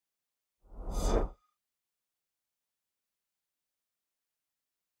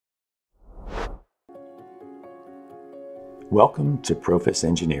Welcome to PROFIS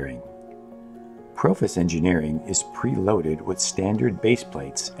Engineering. PROFIS Engineering is preloaded with standard base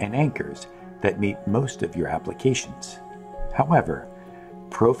plates and anchors that meet most of your applications. However,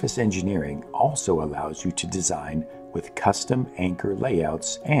 PROFIS Engineering also allows you to design with custom anchor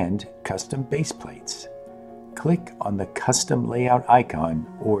layouts and custom base plates. Click on the Custom Layout icon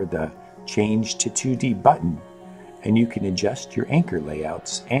or the Change to 2D button, and you can adjust your anchor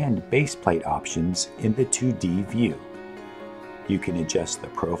layouts and base plate options in the 2D view. You can adjust the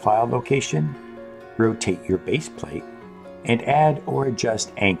profile location, rotate your base plate, and add or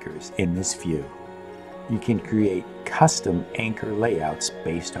adjust anchors in this view. You can create custom anchor layouts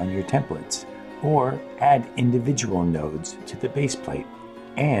based on your templates, or add individual nodes to the base plate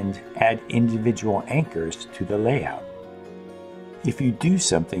and add individual anchors to the layout. If you do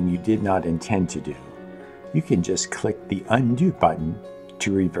something you did not intend to do, you can just click the Undo button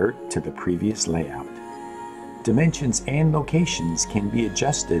to revert to the previous layout. Dimensions and locations can be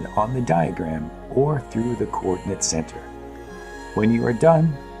adjusted on the diagram or through the coordinate center. When you are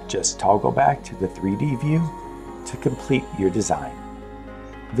done, just toggle back to the 3D view to complete your design.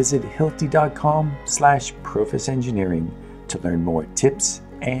 Visit hilti.com/profisengineering to learn more tips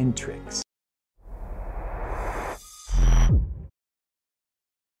and tricks.